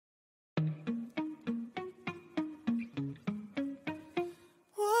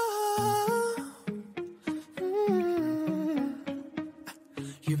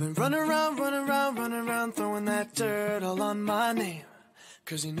You've been running around, running around, running around, throwing that dirt all on my name.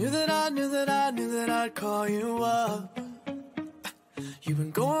 'Cause you knew that I'd call you up. You've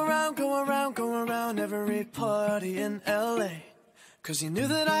been going around, going around, going around every party in LA. 'Cause you knew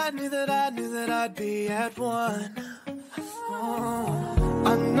that I'd be at one. Oh,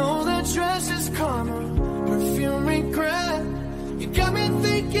 I know that dress is karma, perfume regret. You got me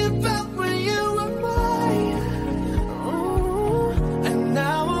thinking about when you were mine. Oh, and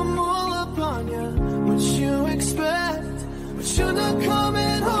now I'm all up on you. What you expect? But you're not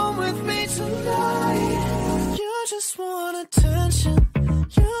coming home with me tonight. You just want attention.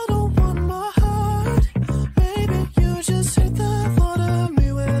 You don't want my heart. Baby, you just hate the thought of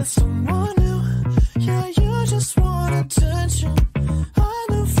me with someone new. Yeah, you just want attention. I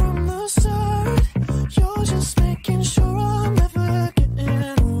knew from the start. You're just making sure I'm never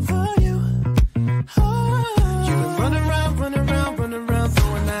getting over you. Oh. You've been running around, running around, running around,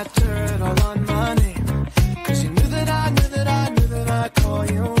 throwing that dirt all on my name. 'Cause you knew that I'd call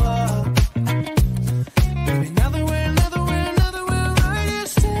you up. Baby, now that we're right here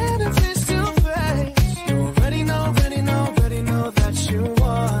standing face to face. You already know that you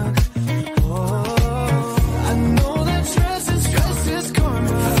won. Oh, I know that dress is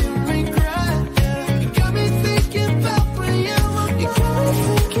karma, you regret. You got me thinking about when you were mine. You got me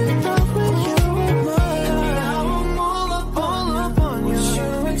thinking about when you were mine. Now I'm all up on you. What you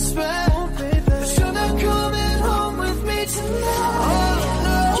expect? Oh, baby, but you're not coming home with me tonight. Oh,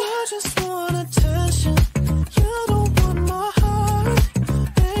 no. You just want attention. You don't want my heart.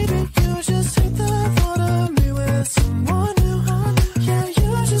 Baby, you just hate the thought of me with someone new. Yeah, you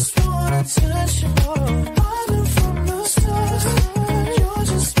just want attention. I knew from the start. You're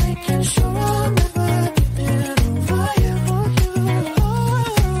just making sure I'm never getting over you.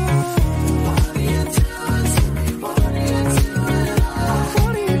 What are you doing to me? What are you doing?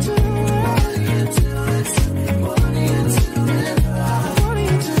 What are you doing? What are you doing to me? What are you doing? What are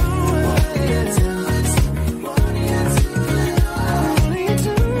you doing? What are you doing to me? What are you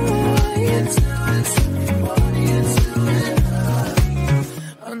doing? What are you doing to me? What are you doing?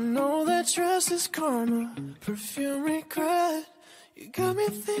 I know that dress is karma, perfume regret. You got me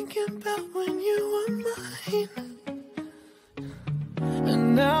thinking about when you were mine.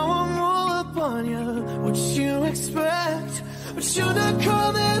 And now I'm all up on you. What you expect? But you're not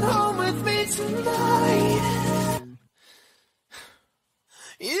coming home with me tonight.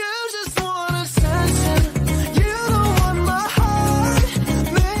 You just want attention. You don't want my heart.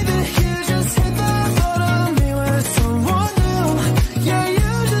 Maybe you just hate the thought of me with someone new. Yeah,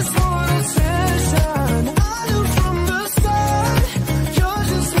 you just want attention. I knew from the start. You're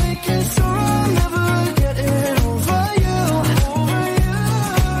just making sure I'm never getting over you. Over you.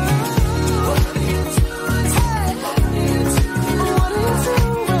 What are you doing? What are you doing? What are you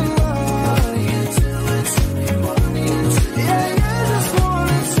doing? What are you doing to me? What are you doing? Yeah, you just want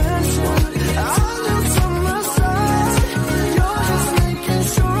attention. I knew from the start. You're just making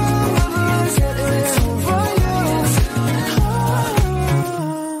sure I'm never getting over you. Oh.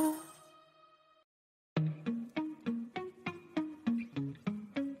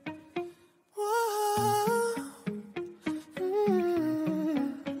 Whoa.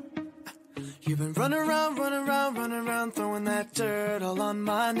 You've been running around, running around, running around, throwing that dirt all on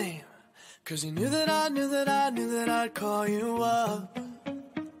my name. 'Cause you knew that I'd call you up.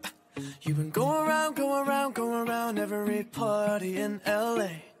 You've been going around, going around, going around every party in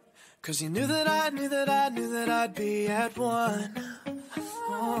LA. 'Cause you knew that I'd be at one.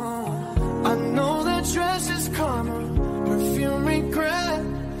 Oh, I know that dress is karma, perfume regret.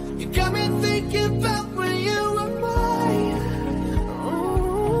 You got me thinking about when you were mine.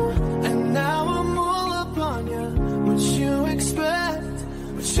 Oh, and now I'm all up on you. What you expect?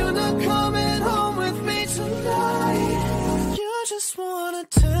 But you're not coming home with me tonight. You just want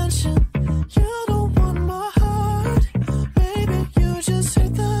attention. You don't want my heart. Baby, you just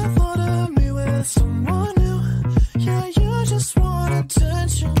hate the thought of me with someone new. Yeah, you just want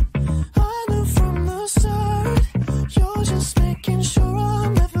attention. I knew from the start. You're just making sure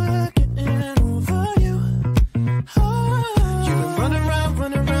I'm never getting over you. Oh. You've been running around,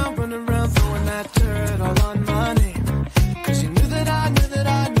 running around, running around, throwing that dirt all on my name. 'Cause you knew that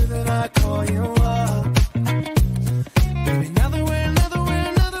I'd call you up. Baby, now that we're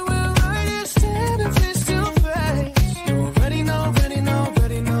right here standing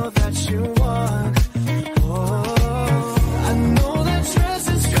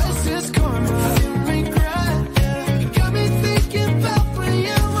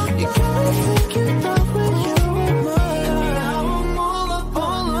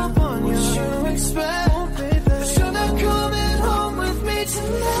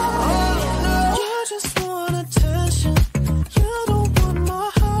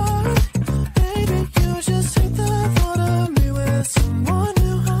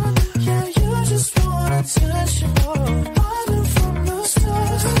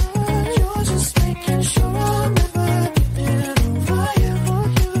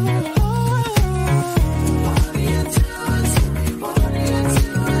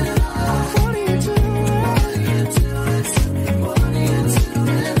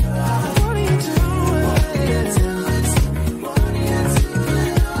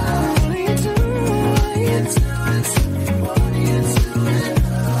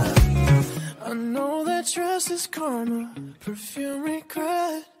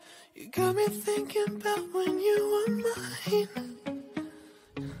thinking about when you were mine.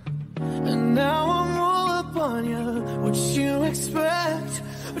 And now I'm all up on you. What you expect?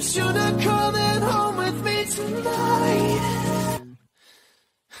 But you're not coming home with me tonight.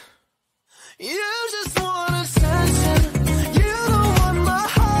 You just want attention. You don't want my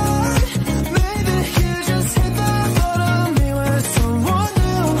heart. Maybe you just hate the thought of me with someone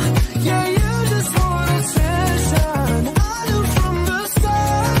new. Yeah, you just want attention. I knew from the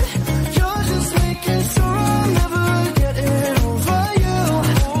start. You're just making sure I'm never getting over you.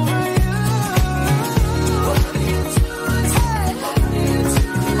 Over you. What are you doing? Hey. What are you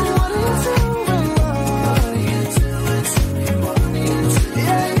doing? What are you doing? What are you doing to me? What are you doing?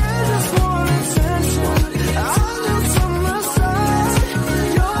 Yeah, you just want attention. I knew from the start.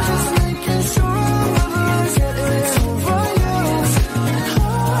 You're just making sure I'm never getting over you.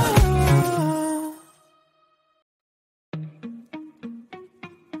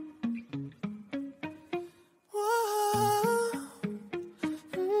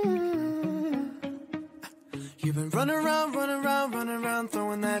 You've been running around,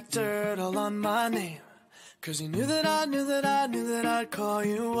 throwing that dirt all on my name. 'Cause you knew that I'd call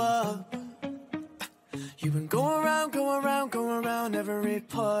you up. You've been going around every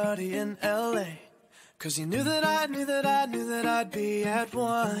party in LA. 'Cause you knew that I'd be at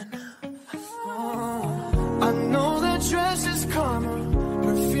one. Oh, I know that dress is karma,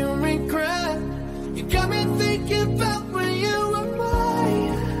 perfume regret. You got me thinking about when you were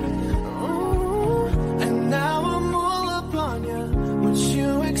mine. Oh, and now I'm all up on you. What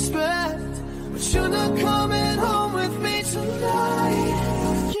you expect? But you're not coming home with me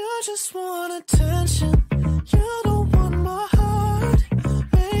tonight. You just want attention. You don't want my heart.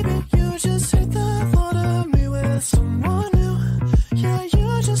 Maybe you just hate the thought of me with someone new. Yeah,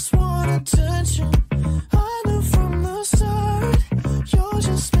 you just want attention. I knew from the start. You're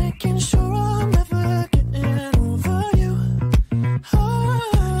just making sure I'm never getting over you.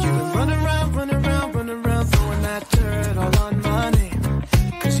 You've been running around, throwing that dirt all on my name.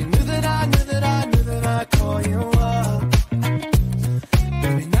 'Cause you knew that I'd call you up.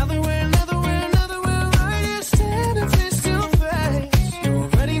 Baby, now that we're right here standing face to face. You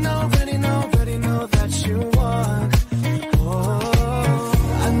already know that you won. Oh,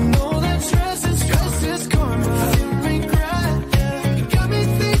 I know that dress is karma, you regret. You got me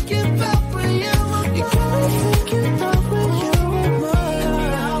thinking about when you were mine. You got me thinking about when you were mine.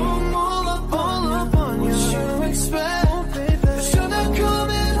 Now I'm all up on you. What you expect? But you're not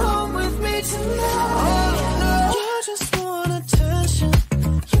coming home with me tonight. You just want attention.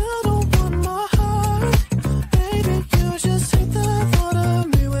 You don't want my heart. Baby, you just hate the thought of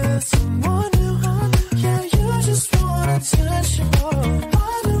me with someone new. Yeah, you just want attention.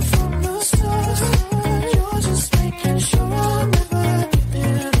 I knew from the start. You're just making sure I'm never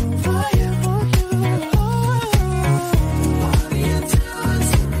getting over you. What are you doing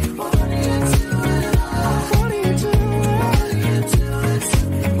to me? What are you doing? What are you doing? What are you doing to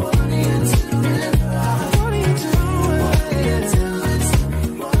me? What are you doing? What are you doing? What are you doing to me?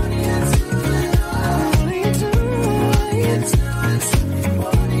 What are you doing? What are you doing to me?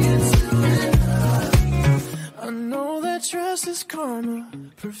 What are you doing? I know that dress is karma,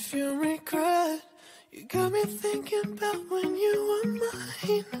 perfume regret. You got me thinking about when you were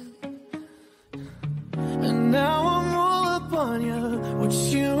mine. And now I'm all up on you. What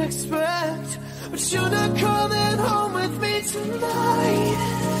you expect? But you're not coming home with me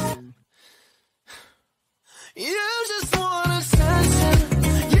tonight. You just want attention.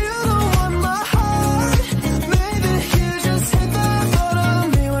 You don't want my heart. Maybe you just hate the thought of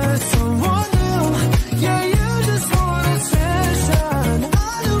me with someone new. Yeah, you just want attention.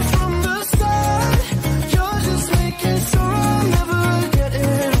 I knew from the start. You're just making sure I'm never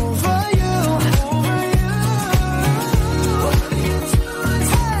getting over you. Over you. What are you doing?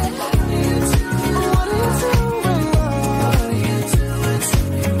 Hey. What are you doing? What are you doing? What are you doing to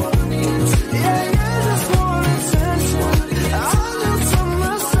me? What are you doing? Yeah, you just want attention. I knew from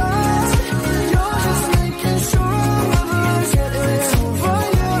the start. You're just making sure I'm never getting over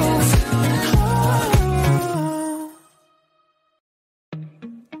you.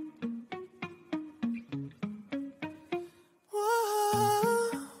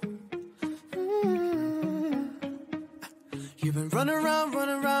 You've been running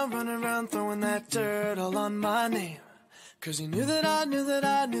around, throwing that dirt all on my name. 'Cause you knew that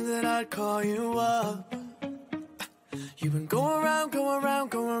I'd call you up. You've been going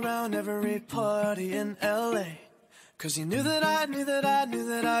around every party in LA. 'Cause you knew that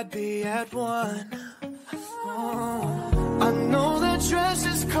I'd be at one. Oh, I know that dress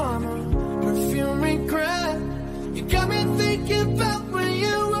is karma, perfume regret. You got me thinking about when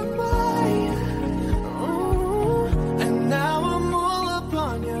you were mine.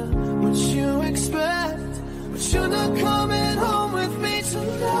 but you're not coming home with me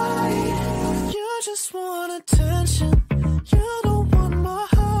tonight. You just want attention, you don't want my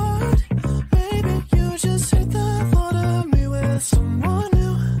heart. Baby, you just hate the thought of me with someone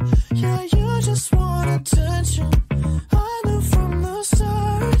new. Yeah, you just want attention, I knew from the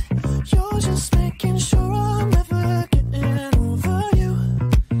start. You're just making sure I'm never getting over you.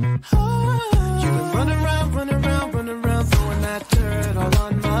 You've been running around, throwing that dirt all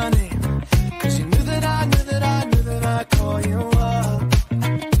on my name. Cause you knew that I'd call you up.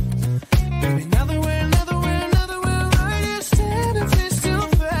 Baby, now that we're right here standing face to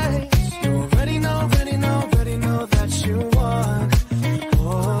face, you already know that you won.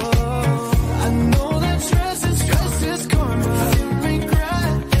 Oh, I know that stress is karma. You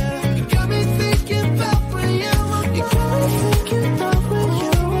regret, yeah. You got me thinking about when you were mine. You got me thinking about when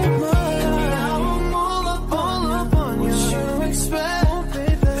you were mine. Now I'm all up on you. What you expect? Oh,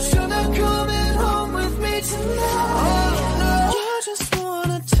 baby, but you're not coming home with me tonight. Oh, no. You just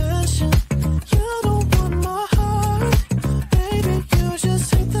want attention, you don't want my heart. Baby, you just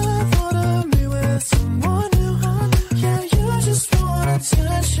hate the thought of me with someone new. Yeah, you just want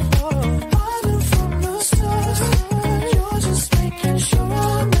attention, I knew from the start. You're just making sure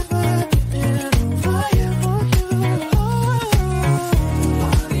I'm never getting over you. What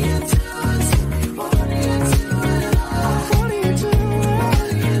are you doing to me? What are you doing? What are you doing? What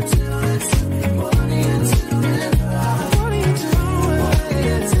are you doing to me? What are you doing? What are you doing? What are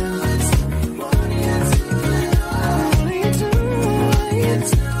you doing to me? What are you doing? What are you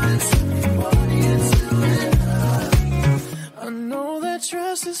doing to me? What are you doing? I know that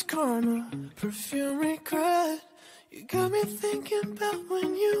dress is karma, perfume regret. You got me thinking about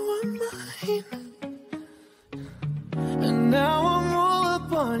when you were mine. And now I'm all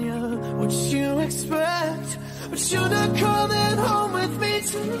up on you. What you expect? But you're not coming home with me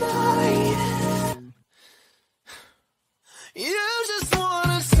tonight. You just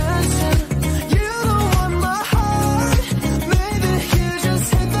want attention, you don't want my heart. Maybe you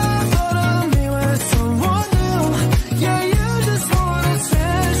just hate the thought of me with someone new. Yeah, you just want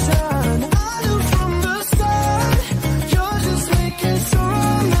attention, I knew from the start. You're just making sure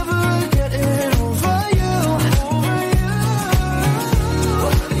I'm never getting over you. What are you doing?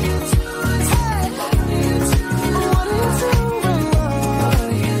 What are you doing? What are you doing? What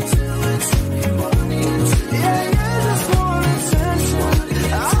are you doing to me? What are you doing? Yeah, you just want attention,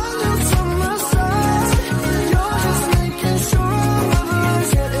 I knew from the start. You're just making sure I'm never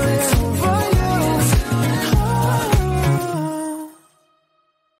getting over you.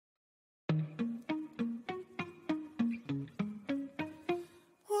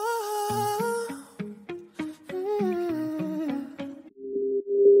 Whoa.